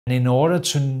In order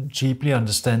to deeply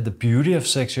understand the beauty of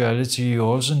sexuality, you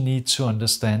also need to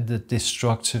understand the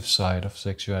destructive side of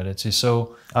sexuality.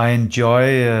 So I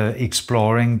enjoy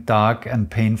exploring dark and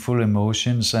painful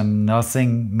emotions, and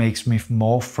nothing makes me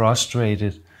more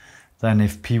frustrated than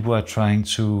if people are trying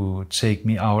to take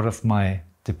me out of my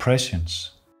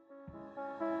depressions.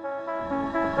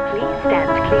 Please stand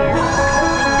clear of the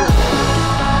closing door.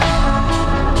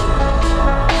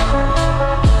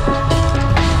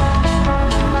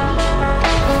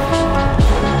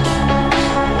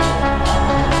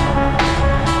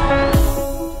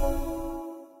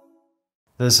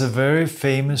 There's a very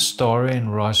famous story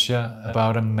in Russia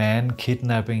about a man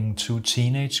kidnapping 2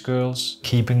 teenage girls,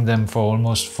 keeping them for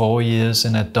almost 4 years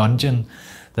in a dungeon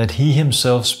that he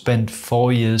himself spent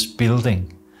 4 years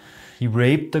building. He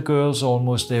raped the girls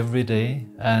almost every day,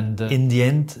 and in the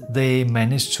end they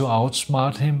managed to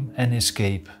outsmart him and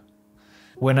escape.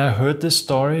 When I heard this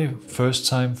story first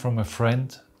time from a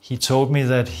friend, he told me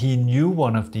that he knew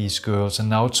one of these girls, and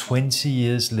now 20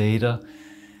 years later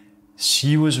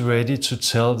she was ready to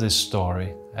tell this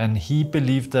story, and he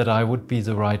believed that I would be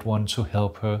the right one to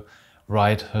help her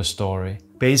write her story.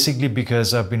 Basically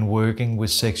because I've been working with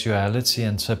sexuality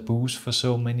and taboos for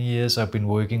so many years, I've been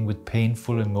working with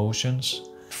painful emotions.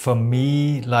 For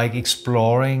me, like,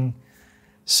 exploring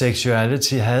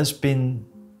sexuality has been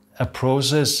a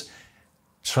process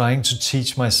trying to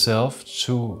teach myself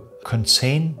to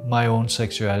contain my own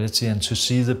sexuality and to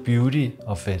see the beauty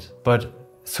of it. But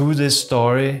through this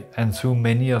story and through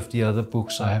many of the other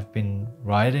books I have been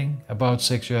writing about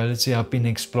sexuality, I've been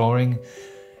exploring,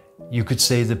 you could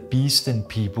say, the beast in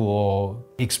people, or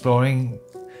exploring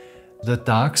the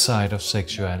dark side of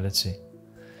sexuality.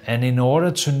 And in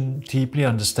order to deeply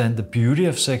understand the beauty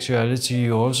of sexuality,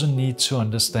 you also need to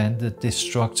understand the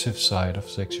destructive side of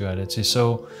sexuality.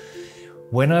 So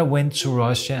when I went to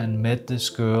Russia and met this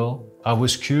girl, I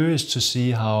was curious to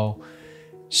see how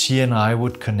she and I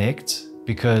would connect.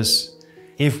 Because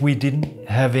if we didn't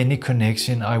have any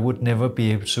connection, I would never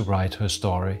be able to write her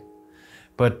story.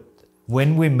 But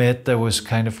when we met, there was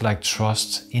kind of like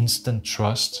trust, instant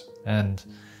trust, and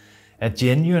a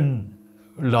genuine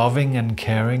loving and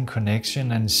caring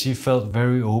connection. And she felt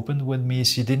very open with me.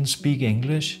 She didn't speak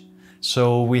English,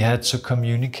 so we had to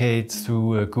communicate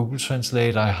through Google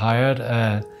Translate. I hired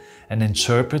an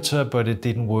interpreter, but it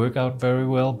didn't work out very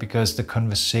well because the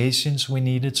conversations we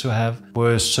needed to have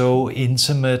were so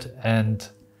intimate and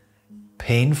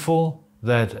painful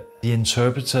that the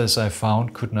interpreters I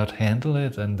found could not handle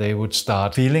it, and they would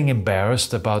start feeling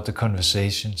embarrassed about the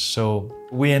conversations. So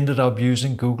we ended up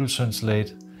using Google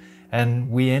Translate, and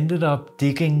we ended up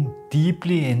digging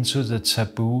deeply into the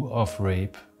taboo of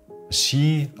rape.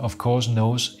 She, of course,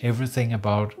 knows everything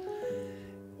about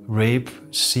rape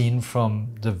seen from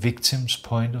the victim's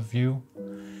point of view.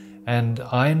 And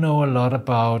I know a lot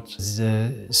about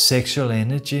the sexual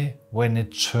energy when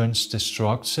it turns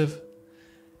destructive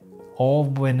or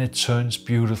when it turns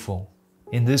beautiful.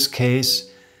 In this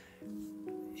case,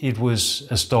 it was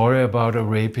a story about a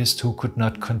rapist who could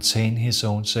not contain his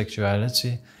own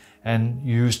sexuality and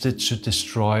used it to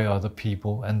destroy other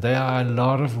people. And there are a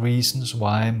lot of reasons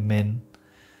why men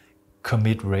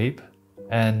commit rape.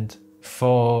 And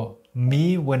for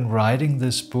me, when writing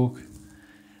this book,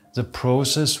 the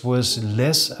process was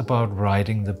less about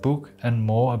writing the book and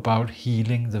more about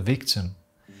healing the victim.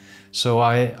 So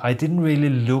I didn't really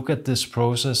look at this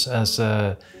process as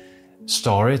a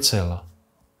storyteller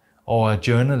or a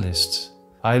journalist.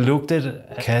 I looked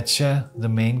at Katja, the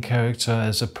main character,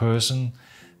 as a person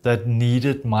that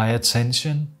needed my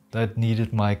attention, that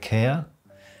needed my care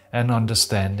and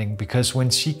understanding. Because when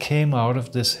she came out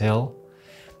of this hell,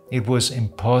 it was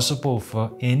impossible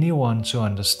for anyone to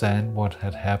understand what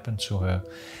had happened to her.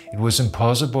 It was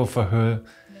impossible for her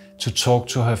to talk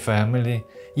to her family,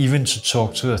 even to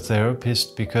talk to a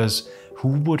therapist, because who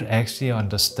would actually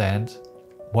understand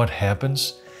what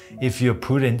happens if you're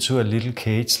put into a little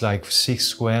cage like 6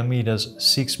 square meters,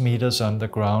 6 meters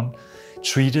underground,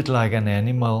 treated like an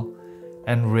animal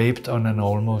and raped on an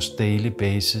almost daily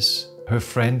basis. Her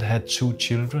friend had 2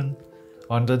 children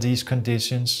under these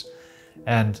conditions,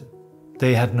 and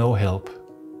they had no help.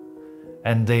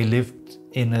 And they lived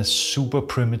in a super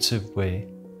primitive way.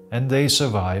 And they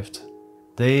survived.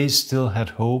 They still had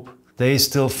hope. They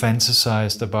still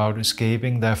fantasized about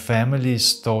escaping. Their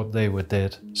families thought they were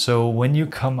dead. So when you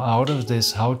come out of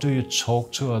this, how do you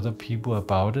talk to other people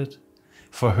about it?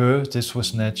 For her, this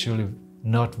was naturally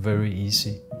not very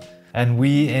easy. And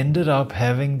we ended up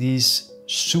having these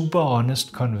super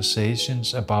honest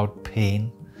conversations about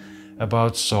pain,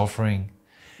 about suffering.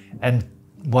 And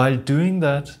while doing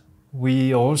that,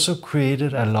 we also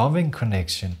created a loving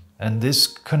connection. And this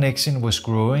connection was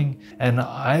growing. And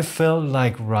I felt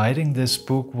like writing this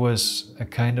book was a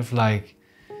kind of like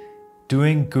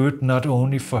doing good not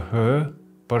only for her,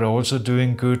 but also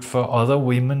doing good for other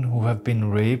women who have been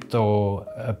raped or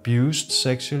abused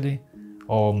sexually,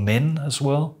 or men as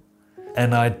well.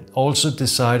 And I also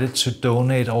decided to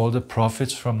donate all the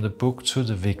profits from the book to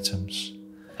the victims.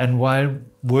 And while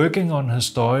working on her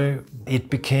story, it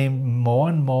became more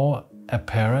and more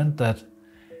apparent that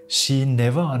she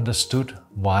never understood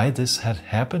why this had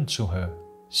happened to her.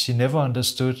 She never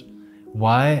understood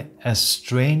why a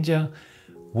stranger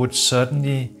would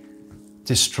suddenly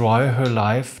destroy her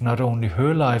life, not only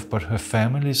her life, but her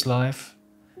family's life,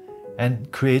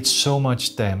 and create so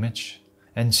much damage.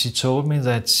 And she told me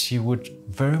that she would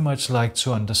very much like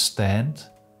to understand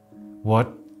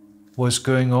what was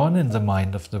going on in the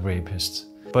mind of the rapist.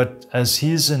 But as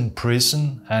he's in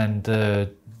prison and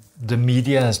the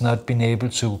media has not been able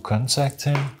to contact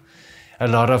him, a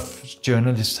lot of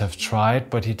journalists have tried,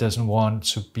 but he doesn't want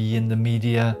to be in the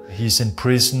media. He's in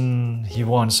prison. He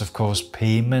wants, of course,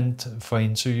 payment for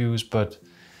interviews, but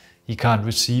he can't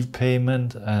receive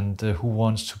payment, and who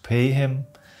wants to pay him?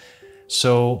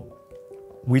 So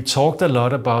we talked a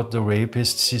lot about the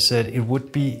rapist. She said it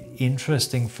would be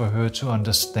interesting for her to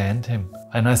understand him.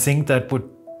 And I think that would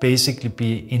basically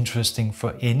be interesting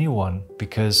for anyone,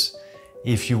 because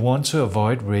if you want to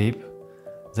avoid rape,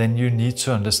 then you need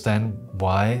to understand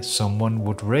why someone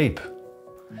would rape.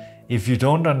 If you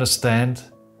don't understand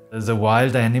the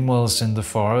wild animals in the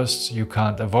forest, you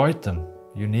can't avoid them.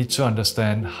 You need to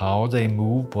understand how they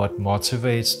move, what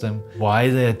motivates them, why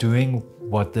they're doing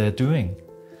what they're doing.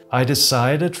 I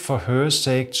decided for her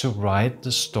sake to write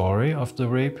the story of the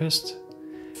rapist.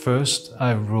 First,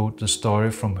 I wrote the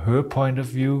story from her point of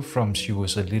view, from she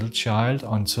was a little child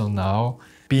until now,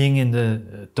 being in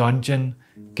the dungeon,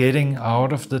 getting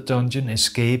out of the dungeon,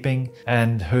 escaping,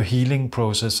 and her healing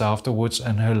process afterwards,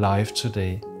 and her life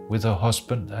today with her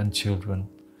husband and children.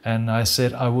 And I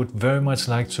said I would very much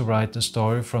like to write the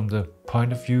story from the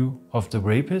point of view of the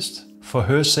rapist, for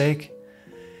her sake,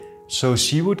 so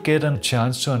she would get a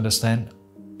chance to understand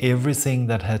everything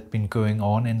that had been going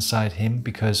on inside him.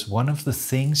 Because one of the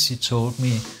things she told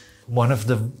me, one of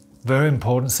the very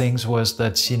important things, was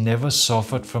that she never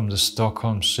suffered from the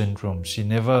Stockholm syndrome. She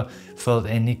never felt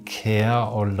any care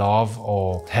or love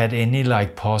or had any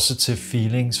like positive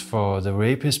feelings for the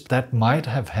rapist. That might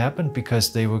have happened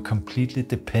because they were completely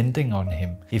depending on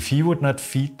him. If he would not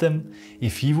feed them,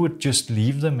 if he would just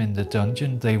leave them in the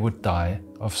dungeon, they would die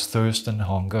of thirst and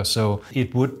hunger. So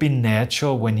it would be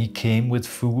natural when he came with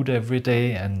food every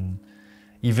day, and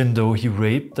even though he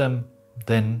raped them,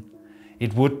 then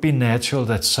it would be natural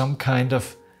that some kind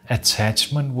of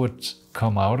attachment would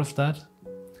come out of that.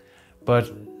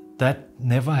 But that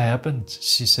never happened,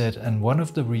 she said. And one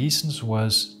of the reasons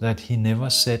was that he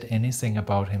never said anything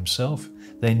about himself.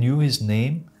 They knew his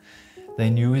name,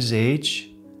 they knew his age,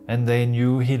 and they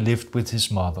knew he lived with his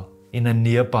mother in a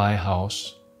nearby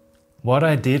house. What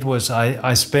I did was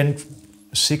I spent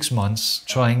 6 months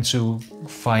trying to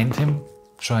find him,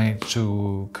 trying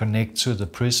to connect to the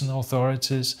prison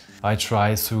authorities. I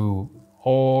tried through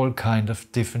all kind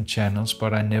of different channels,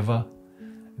 but I never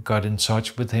got in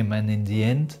touch with him. And in the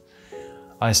end,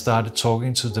 I started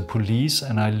talking to the police,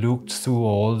 and I looked through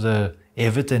all the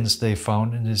evidence they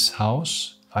found in his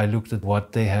house. I looked at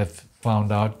what they have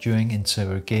found out during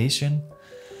interrogation.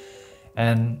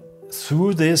 And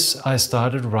through this, I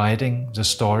started writing the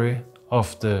story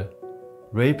of the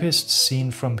rapist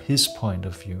seen from his point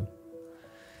of view.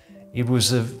 It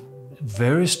was a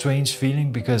very strange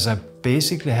feeling, because I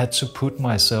basically had to put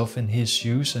myself in his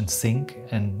shoes and think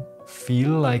and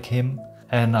feel like him.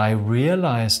 And I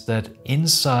realized that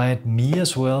inside me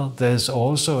as well, there's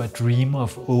also a dream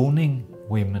of owning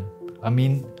women. I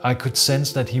mean, I could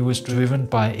sense that he was driven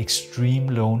by extreme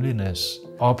loneliness.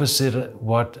 Opposite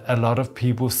what a lot of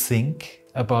people think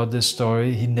about this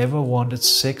story, he never wanted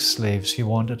sex slaves, he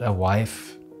wanted a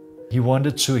wife. He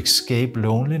wanted to escape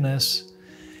loneliness,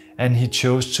 and he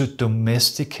chose to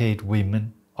domesticate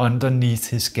women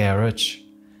underneath his garage,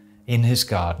 in his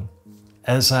garden.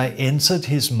 As I entered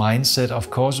his mindset, of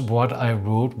course, what I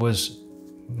wrote was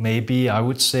maybe, I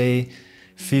would say,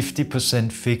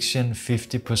 50% fiction,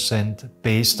 50%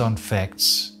 based on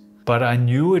facts. But I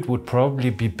knew it would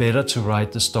probably be better to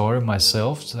write the story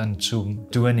myself than to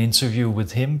do an interview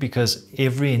with him, because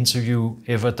every interview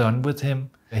ever done with him,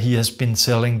 he has been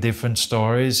telling different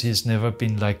stories. He's never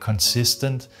been like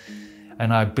consistent.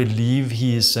 And I believe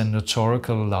he is a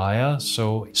notorical liar.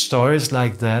 So stories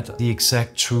like that, the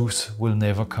exact truth will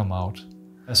never come out.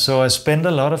 So I spent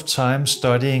a lot of time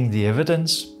studying the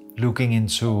evidence, looking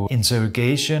into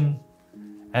interrogation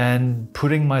and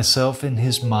putting myself in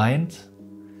his mind.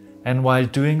 And while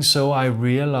doing so, I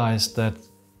realized that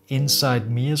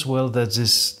inside me as well, that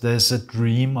there's a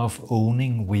dream of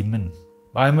owning women.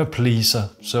 I'm a pleaser,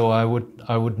 so I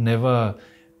would never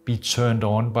be turned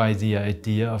on by the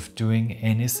idea of doing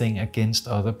anything against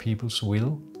other people's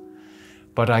will.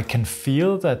 But I can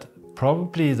feel that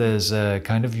probably there's a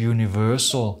kind of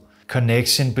universal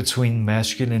connection between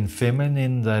masculine and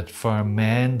feminine, that for a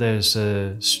man there's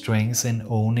a strength in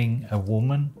owning a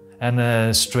woman and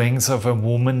a strength of a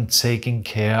woman taking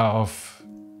care of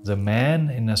the man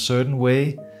in a certain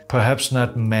way. Perhaps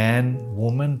not man,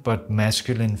 woman, but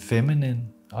masculine,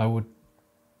 feminine, I would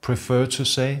prefer to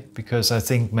say, because I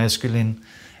think masculine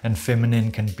and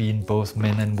feminine can be in both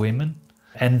men and women.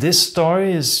 And this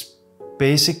story is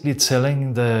basically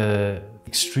telling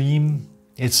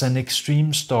it's an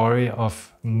extreme story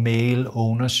of male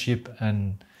ownership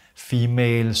and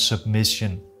female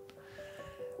submission.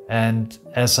 And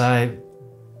as I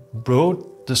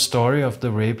wrote the story of the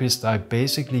rapist, I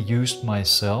basically used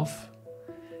myself,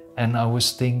 and I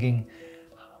was thinking,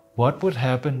 what would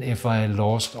happen if I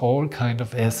lost all kind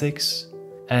of ethics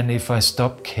and if I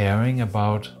stopped caring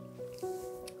about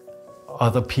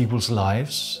other people's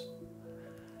lives?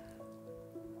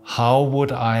 How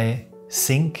would I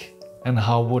think and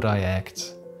how would I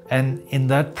act? And in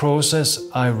that process,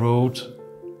 I wrote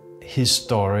his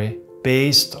story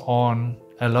based on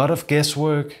a lot of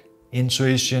guesswork,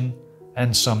 intuition,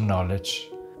 and some knowledge.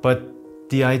 But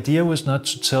the idea was not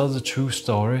to tell the true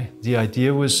story. The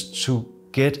idea was to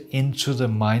get into the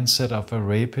mindset of a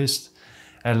rapist,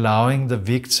 allowing the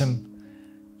victim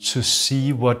to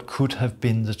see what could have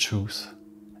been the truth,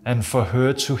 and for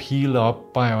her to heal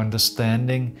up by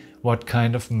understanding what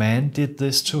kind of man did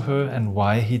this to her and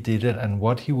why he did it and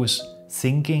what he was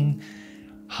thinking,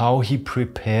 how he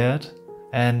prepared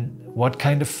and what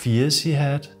kind of fears he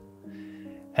had.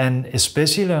 And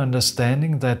especially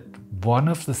understanding that one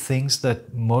of the things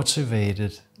that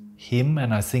motivated him,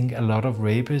 and I think a lot of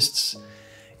rapists,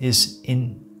 is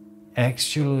in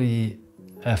actually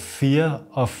a fear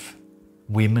of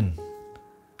women.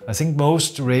 I think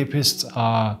most rapists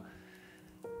are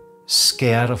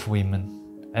scared of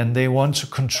women and they want to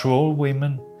control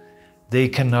women. They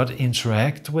cannot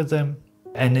interact with them.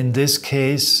 And in this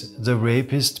case, the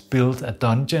rapist built a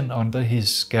dungeon under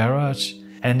his garage.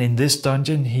 And in this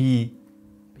dungeon, he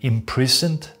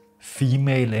imprisoned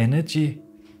female energy,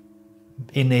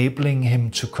 enabling him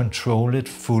to control it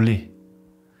fully.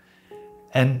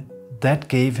 And that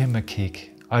gave him a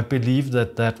kick. I believe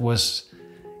that that was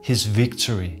his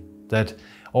victory, that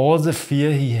all the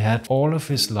fear he had all of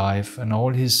his life and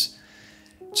all his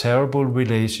terrible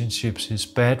relationships, his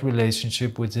bad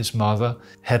relationship with his mother,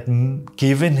 had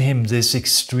given him this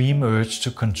extreme urge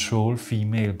to control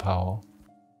female power.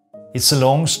 It's a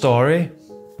long story,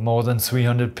 more than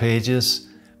 300 pages,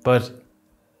 but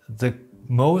the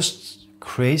most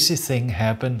crazy thing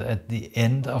happened at the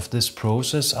end of this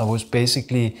process. I was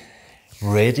basically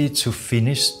ready to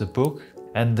finish the book,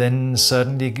 and then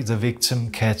suddenly the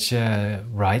victim Katja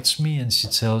writes me and she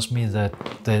tells me that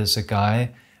there's a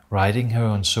guy writing her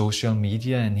on social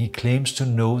media and he claims to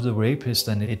know the rapist,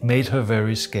 and it made her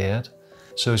very scared.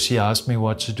 So she asked me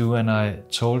what to do, and I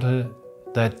told her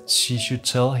that she should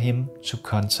tell him to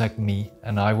contact me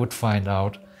and I would find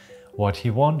out what he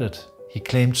wanted. He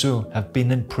claimed to have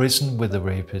been in prison with the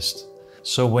rapist.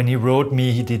 So when he wrote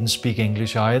me, he didn't speak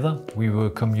English either. We were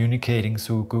communicating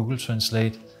through Google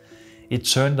Translate. It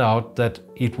turned out that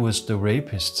it was the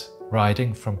rapist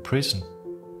writing from prison.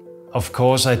 Of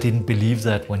course, I didn't believe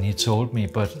that when he told me,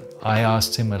 but I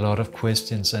asked him a lot of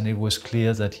questions and it was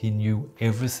clear that he knew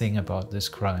everything about this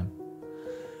crime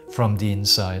from the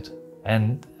inside.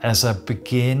 And as I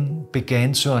began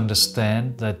to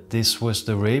understand that this was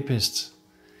the rapist,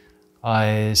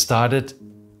 I started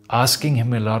asking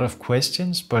him a lot of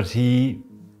questions, but he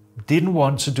didn't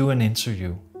want to do an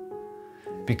interview.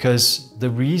 Because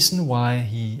the reason why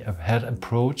he had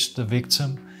approached the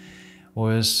victim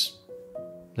was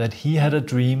that he had a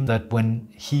dream that when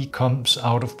he comes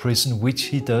out of prison, which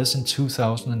he does in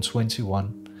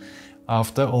 2021,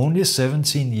 after only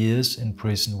 17 years in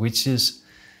prison, which is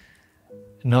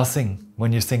nothing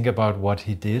when you think about what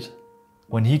he did.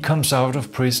 When he comes out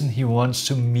of prison, he wants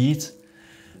to meet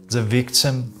the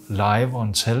victim live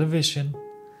on television,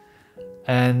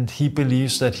 and he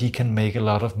believes that he can make a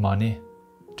lot of money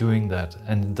doing that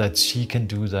and that she can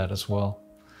do that as well.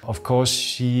 Of course,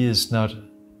 she is not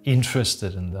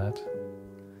interested in that.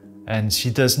 and she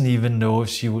doesn't even know if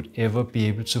she would ever be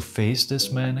able to face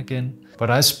this man again. But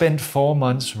I spent 4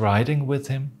 months writing with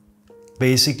him,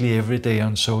 basically every day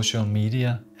on social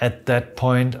media. At that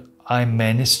point, I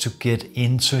managed to get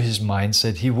into his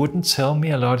mindset. He wouldn't tell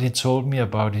me a lot. He told me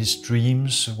about his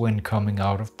dreams when coming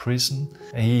out of prison.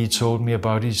 He told me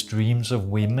about his dreams of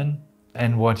women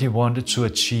and what he wanted to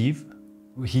achieve.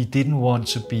 He didn't want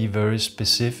to be very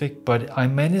specific, but I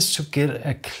managed to get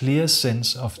a clear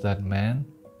sense of that man.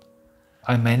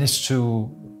 I managed to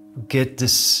get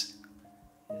this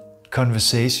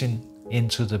conversation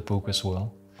into the book as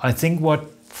well. I think what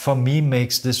for me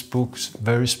makes this book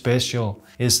very special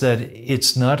is that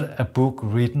it's not a book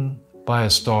written by a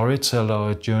storyteller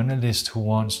or a journalist who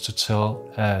wants to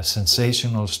tell a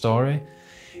sensational story.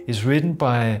 It's written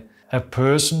by a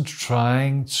person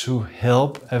trying to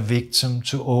help a victim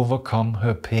to overcome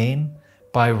her pain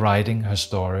by writing her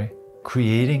story,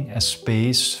 creating a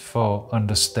space for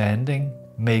understanding,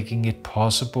 making it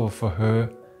possible for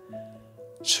her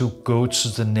to go to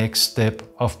the next step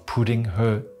of putting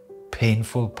her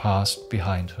painful past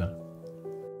behind her.